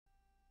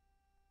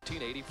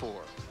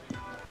1984.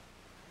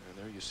 And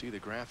there you see the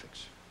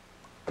graphics.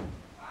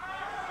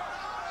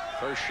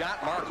 First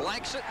shot, Mark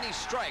likes it, and he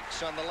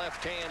strikes on the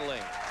left-hand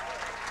lane.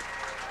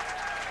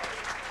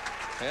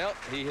 Well,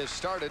 he has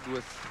started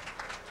with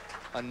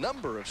a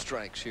number of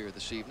strikes here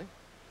this evening.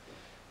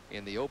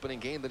 In the opening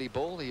game that he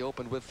bowled, he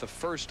opened with the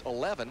first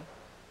 11.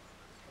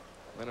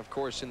 Then, of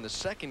course, in the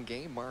second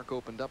game, Mark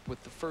opened up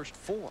with the first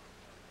 4.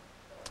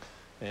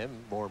 And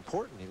more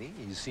importantly,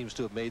 he seems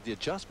to have made the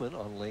adjustment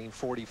on lane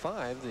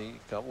 45. They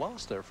got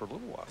lost there for a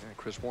little while. Yeah,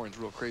 Chris Warren's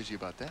real crazy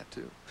about that,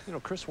 too. You know,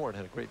 Chris Warren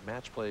had a great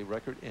match play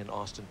record in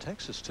Austin,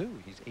 Texas, too.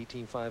 He's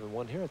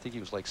 18-5-1 here. I think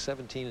he was like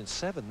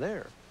 17-7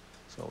 there.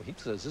 So he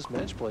says this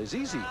match play is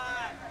easy.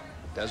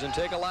 Doesn't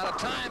take a lot of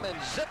time, and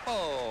Zippo.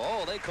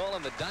 Oh, they call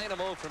him the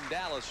Dynamo from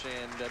Dallas,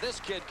 and this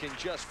kid can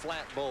just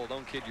flat bowl.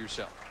 Don't kid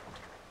yourself.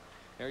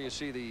 There you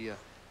see the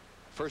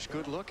first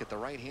good look at the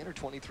right-hander,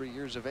 23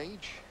 years of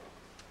age.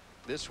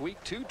 This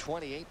week,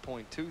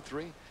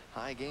 228.23,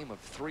 high game of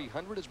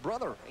 300. His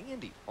brother,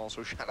 Andy,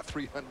 also shot a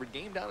 300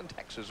 game down in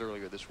Texas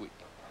earlier this week.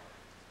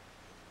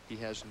 He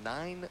has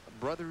 9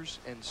 brothers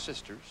and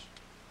sisters,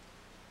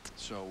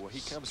 so he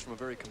comes from a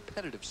very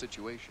competitive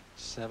situation.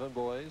 7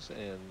 boys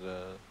and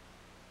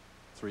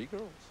 3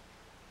 girls.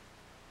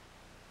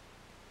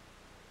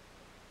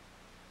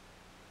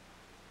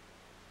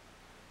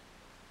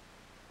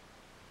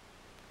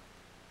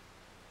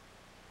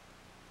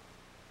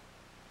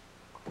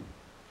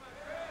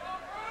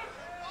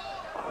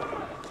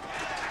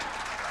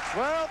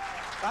 Well,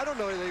 I don't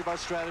know anything about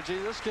strategy.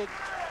 This kid.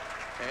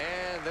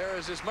 And there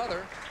is his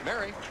mother,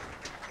 Mary.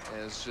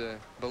 As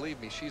believe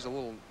me, she's a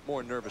little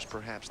more nervous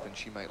perhaps than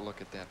she might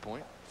look at that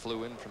point.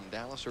 Flew in from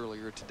Dallas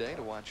earlier today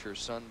to watch her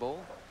son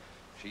bowl.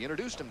 She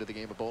introduced him to the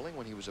game of bowling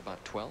when he was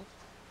about 12.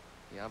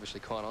 He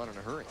obviously caught on in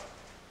a hurry.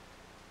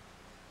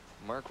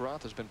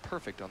 Mark-Roth has been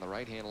perfect on the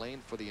right-hand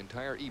lane for the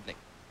entire evening.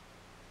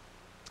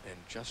 And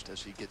just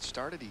as he gets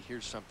started, he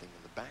hears something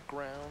in the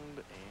background,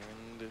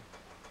 and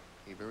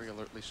he very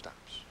alertly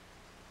stops.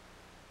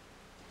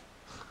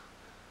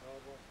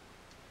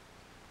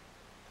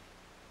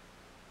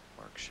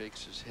 Mark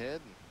shakes his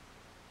head and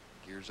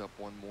gears up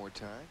one more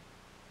time.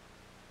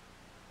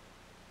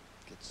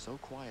 Gets so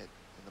quiet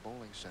in the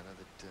bowling center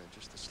that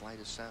just the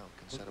slightest sound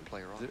can set a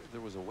player off.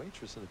 There was a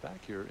waitress in the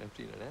back here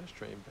emptying an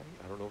ashtray and bang.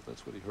 I don't know if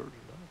that's what he heard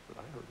or not, but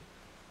I heard it.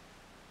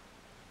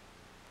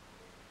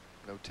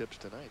 No tips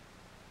tonight.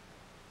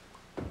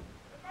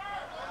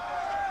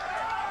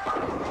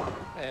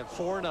 And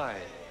 4-9.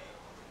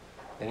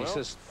 And he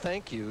says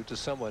thank you to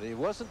somebody. It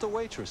wasn't the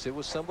waitress. It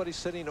was somebody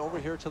sitting over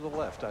here to the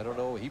left. I don't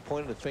know. He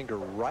pointed a finger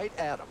right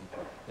at him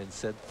and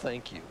said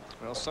thank you.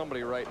 Well,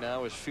 somebody right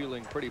now is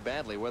feeling pretty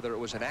badly. Whether it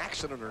was an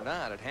accident or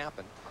not, it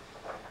happened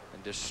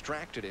and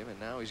distracted him. And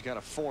now he's got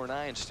a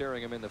 4-9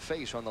 staring him in the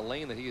face on the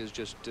lane that he has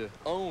just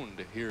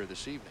owned here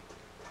this evening.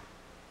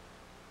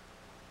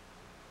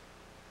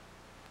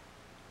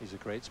 He's a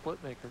great split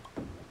maker.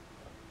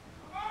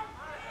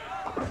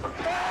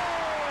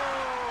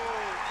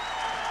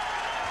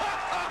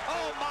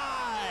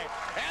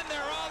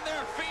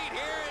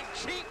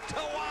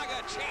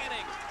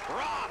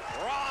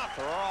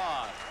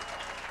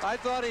 I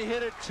thought he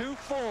hit it too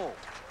full.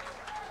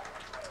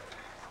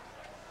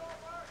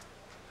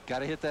 Got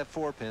to hit that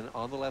 4-pin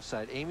on the left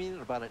side, aiming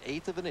at about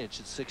 1/8 of an inch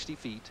at 60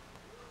 feet.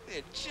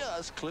 It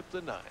just clipped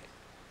the 9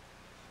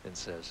 and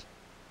says,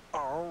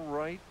 all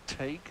right,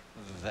 take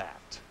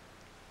that.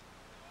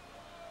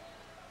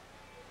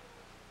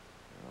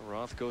 Well,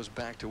 Roth goes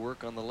back to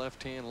work on the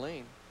left-hand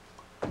lane.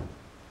 Trying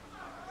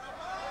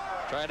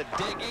to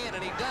dig in,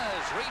 and he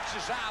does.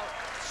 Reaches out,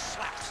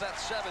 slaps that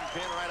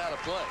 7-pin right out of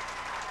play.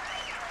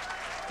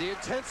 The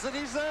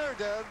intensity's there,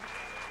 Doug.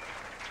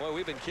 Boy,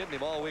 we've been kidding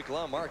him all week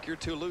long. Mark, you're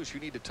too loose. You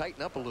need to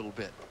tighten up a little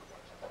bit.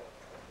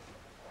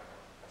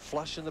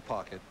 Flush in the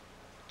pocket.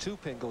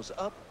 2-pin goes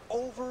up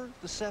over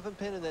the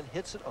 7-pin and then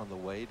hits it on the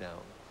way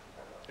down.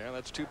 Yeah,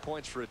 that's 2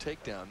 points for a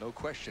takedown. No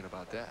question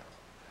about that.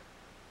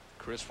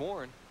 Chris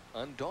Warren,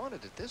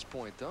 undaunted at this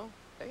point, though.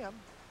 Hey, I'm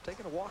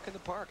taking a walk in the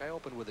park. I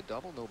opened with a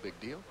double. No big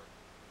deal.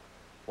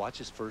 Watch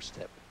his first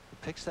step. He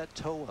picks that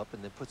toe up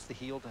and then puts the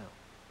heel down.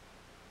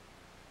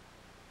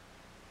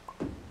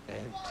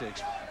 And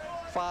takes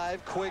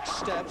 5 quick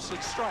steps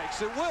and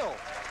strikes at will.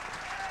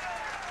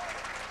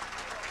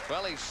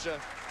 Well, he's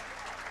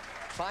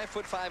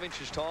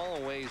 5'5" tall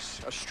and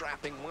weighs a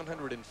strapping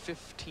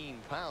 115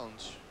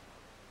 pounds.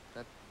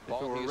 That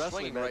ball he's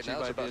swinging right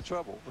now is about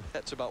trouble.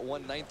 That's about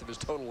 1/9 of his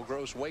total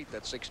gross weight.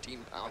 That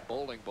 16-pound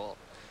bowling ball.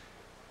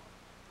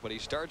 But he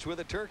starts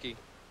with a turkey.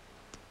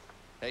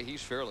 Hey,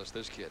 he's fearless,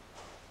 this kid.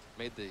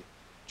 Made the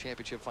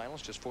championship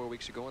finals just 4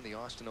 weeks ago in the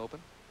Austin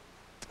Open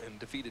and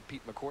defeated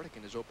Pete McCordick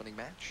in his opening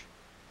match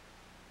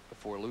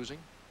before losing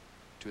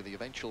to the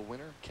eventual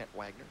winner, Kent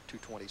Wagner,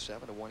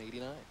 227 to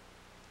 189.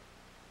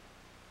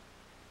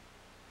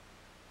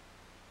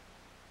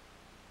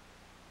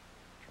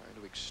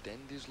 Trying to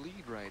extend his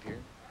lead right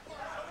here.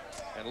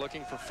 And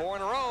looking for 4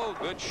 in a row.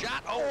 Good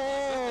shot. Oh,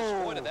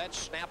 goodness, boy, did that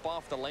snap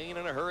off the lane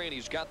in a hurry, and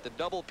he's got the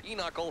double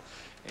pinochle.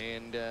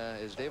 And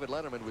as David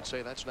Letterman would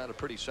say, that's not a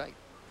pretty sight.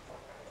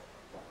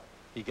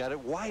 He got it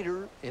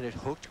wider, and it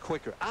hooked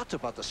quicker. Out to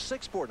about the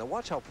 6th board. Now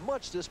watch how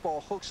much this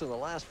ball hooks in the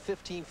last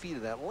 15 feet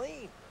of that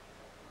lane.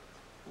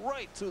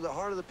 Right through the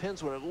heart of the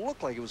pins when it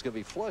looked like it was going to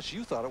be flush.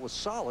 You thought it was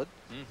solid.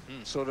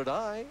 So did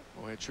I.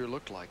 Boy, it sure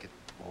looked like it.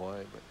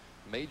 Boy, but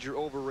major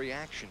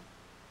overreaction.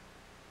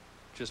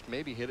 Just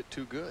maybe hit it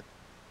too good.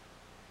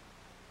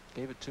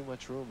 Gave it too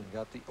much room and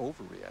got the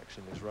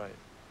overreaction. He's right.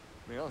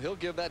 Well, he'll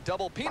give that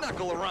double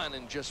pinochle a run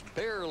and just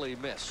barely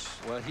miss.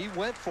 Well, he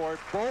went for it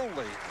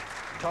boldly.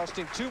 Cost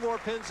him 2 more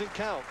pins and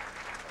count.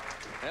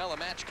 Well, the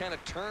match kind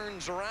of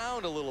turns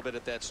around a little bit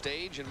at that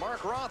stage, and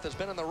Mark-Roth has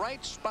been in the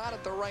right spot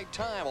at the right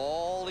time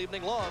all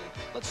evening long.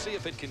 Let's see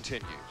if it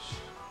continues.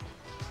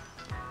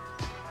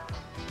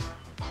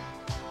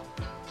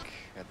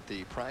 At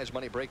the prize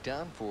money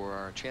breakdown for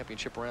our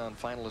championship round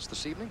finalists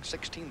this evening,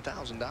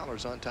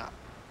 $16,000 on top.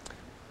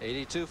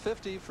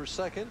 82.50 for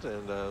second,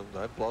 and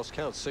I've lost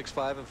count. 6,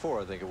 5, and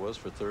 4, I think it was,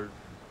 for third,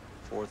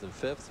 fourth, and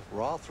fifth.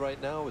 Roth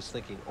right now is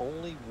thinking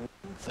only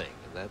one thing,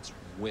 and that's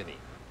winning.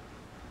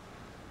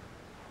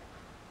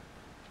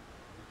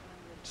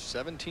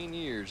 17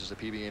 years as a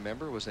PBA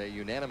member, was a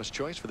unanimous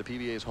choice for the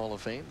PBA's Hall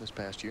of Fame this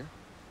past year.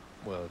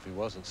 Well, if he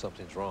wasn't,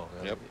 something's wrong.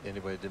 Yep.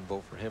 Anybody that didn't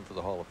vote for him for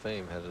the Hall of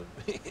Fame had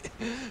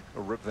a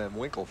Rip Van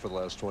Winkle for the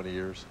last 20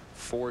 years.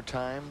 4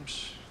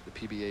 times the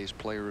PBA's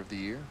Player of the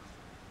Year.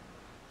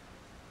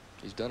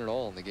 He's done it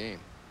all in the game.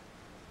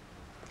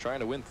 Trying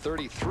to win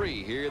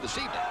 33 here this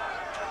evening.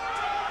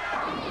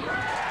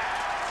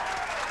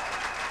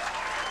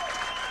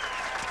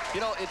 You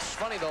know, it's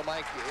funny though,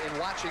 Mike, in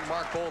watching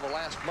Mark bowl the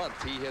last month,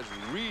 he has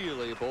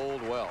really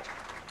bowled well.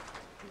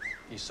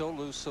 He's so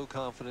loose, so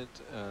confident.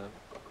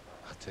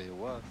 I'll tell you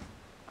what,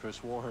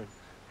 Chris Warren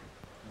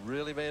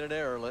really made an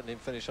error letting him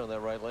finish on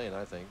that right lane,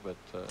 I think, but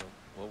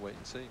we'll wait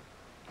and see.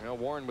 You know,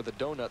 Warren with a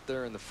donut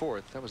there in the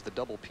 4th. That was the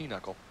double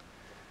pinochle.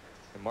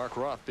 And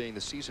Mark-Roth, being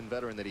the seasoned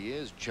veteran that he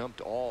is,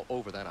 jumped all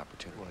over that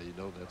opportunity. Well, you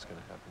know that's going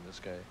to happen. This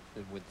guy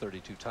didn't win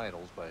 32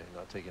 titles by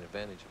not taking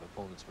advantage of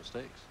opponents'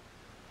 mistakes.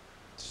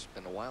 It's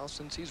been a while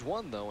since he's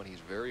won, though, and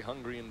he's very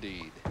hungry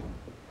indeed.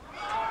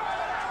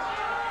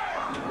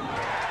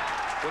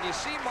 When you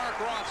see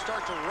Mark-Roth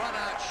start to run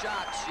out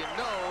shots, you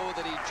know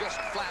that he just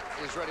flat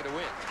is ready to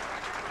win.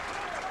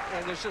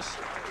 And there's just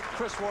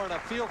Chris Warren, I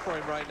feel for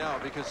him right now,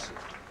 because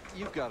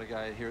you've got a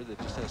guy here that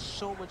just has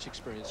so much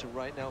experience, and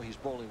right now he's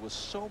bowling with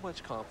so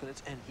much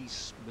confidence, and he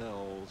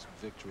smells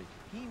victory.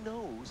 He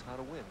knows how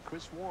to win.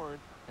 Chris Warren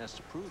has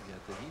to prove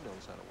yet that he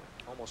knows how to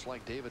win. Almost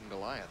like David and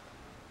Goliath.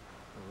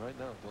 And right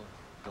now,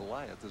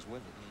 Goliath is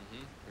winning.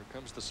 Here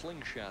comes the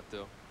slingshot,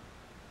 though.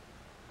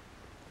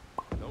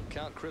 Don't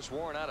count Chris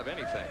Warren out of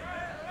anything.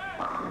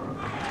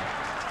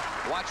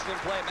 Watched him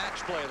play match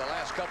play the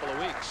last couple of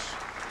weeks.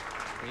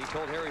 And he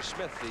told Harry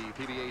Smith, the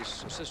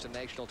PBA's assistant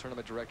national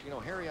tournament director, you know,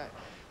 Harry, I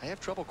have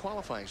trouble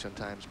qualifying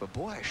sometimes, but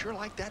boy, I sure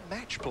like that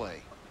match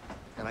play.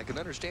 And I can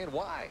understand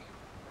why.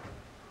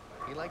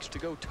 He likes to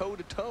go toe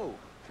to toe.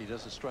 If he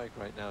doesn't strike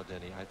right now,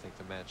 Denny, I think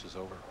the match is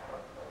over.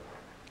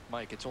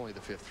 Mike, it's only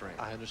the 5th frame.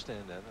 I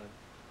understand that. I'm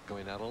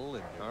going out on a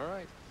limb here. All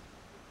right.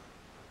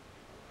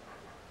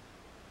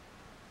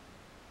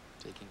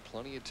 Taking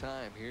plenty of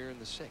time here in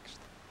the 6th.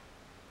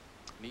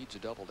 Needs a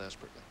double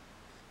desperately.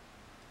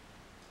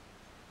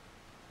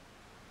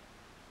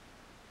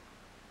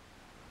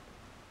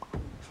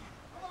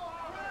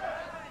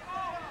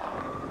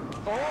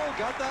 Oh,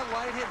 got that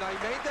light hit. Now he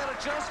made that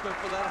adjustment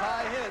for that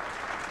high hit.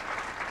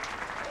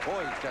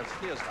 Boy,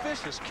 he has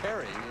vicious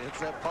carry. He hits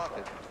that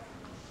pocket.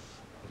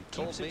 He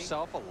keeps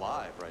himself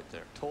alive right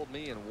there. Told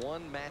me in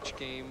one match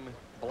game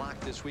block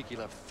this week he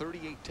left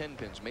 38 10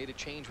 pins, made a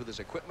change with his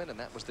equipment, and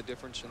that was the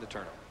difference in the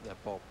tournament.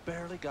 That ball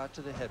barely got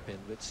to the head pin,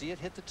 but see it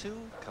hit the 2,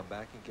 come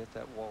back and get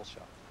that wall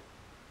shot.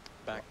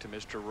 Back to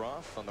Mr.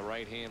 Roth on the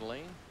right hand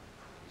lane.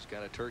 He's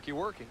got a turkey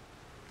working.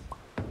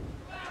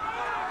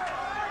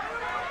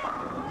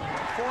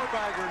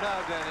 4-bagger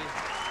now, Denny.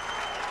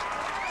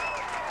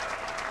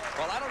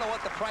 Well, I don't know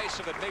what the price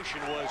of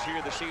admission was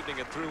here this evening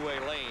at Thruway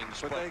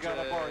Lanes, but they got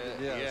a bargain.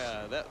 Yes.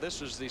 Yeah,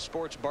 this is the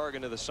sports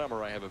bargain of the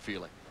summer, I have a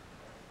feeling.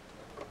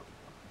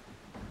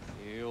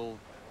 You'll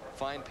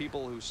find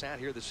people who sat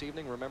here this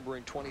evening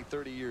remembering 20,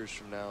 30 years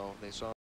from now they saw